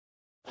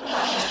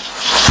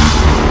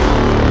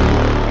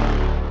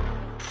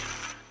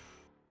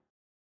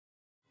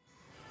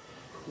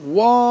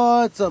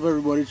What's up,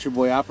 everybody? It's your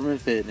boy Opperman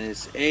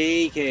Fitness,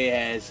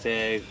 aka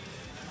hashtag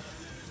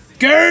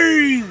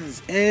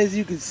Gains. As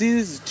you can see,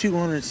 this is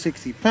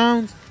 260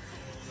 pounds.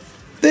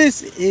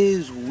 This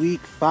is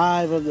week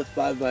 5 of the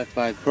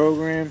 5x5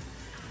 program,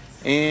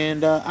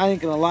 and I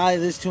ain't gonna lie,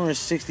 this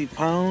 260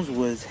 pounds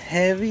was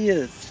heavy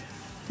as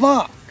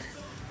fuck.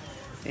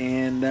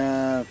 And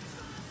I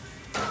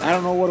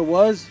don't know what it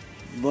was,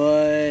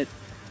 but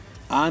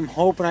I'm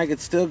hoping I could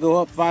still go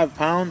up 5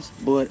 pounds,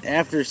 but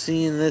after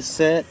seeing this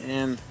set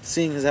and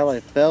seeing how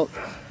I felt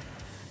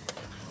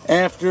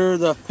after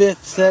the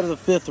 5th set of the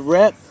 5th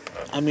rep,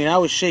 I mean, I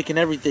was shaking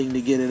everything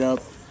to get it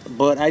up,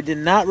 but I did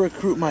not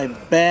recruit my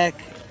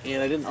back,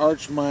 and I didn't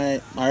arch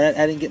I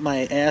didn't get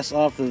my ass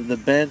off of the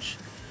bench,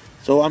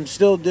 so I'm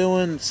still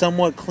doing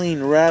somewhat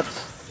clean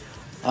reps.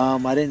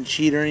 I didn't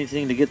cheat or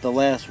anything to get the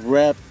last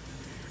rep,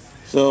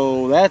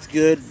 so that's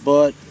good,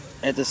 but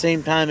at the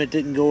same time, it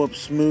didn't go up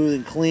smooth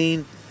and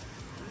clean.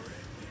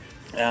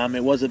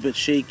 It was a bit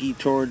shaky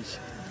towards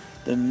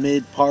the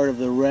mid part of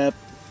the rep,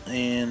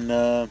 and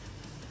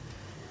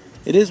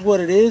it is what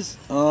it is.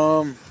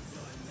 But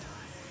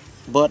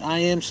I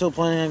am still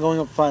planning on going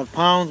up 5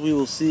 pounds. We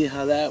will see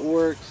how that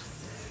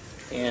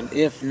works, and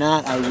if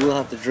not, I will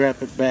have to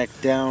drop it back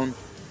down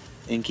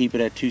and keep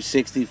it at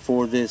 260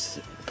 for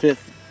the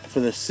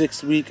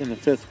 6th week and the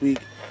 5th week,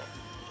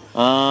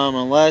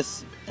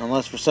 unless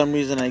for some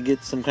reason I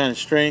get some kind of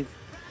strength.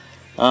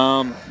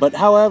 But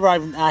however,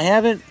 I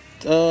haven't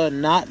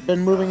not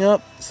been moving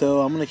up,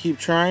 so I'm going to keep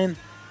trying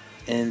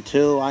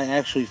until I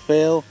actually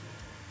fail.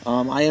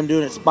 I am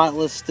doing it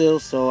spotless still,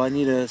 so I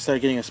need to start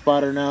getting a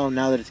spotter now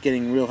that it's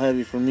getting real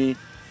heavy for me.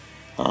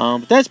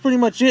 But that's pretty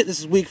much it. This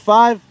is week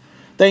 5.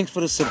 Thanks for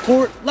the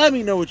support. Let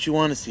me know what you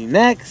want to see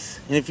next.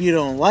 And if you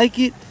don't like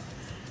it,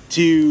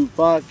 too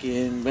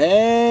fucking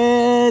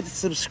bad,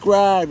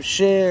 subscribe,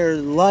 share,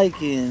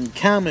 like, and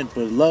comment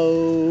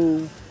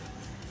below.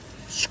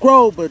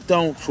 Scroll but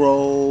don't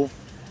troll,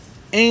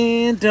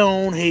 and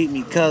don't hate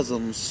me cause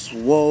I'm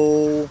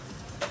swole.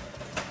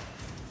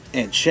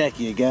 And check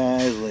you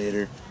guys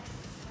later.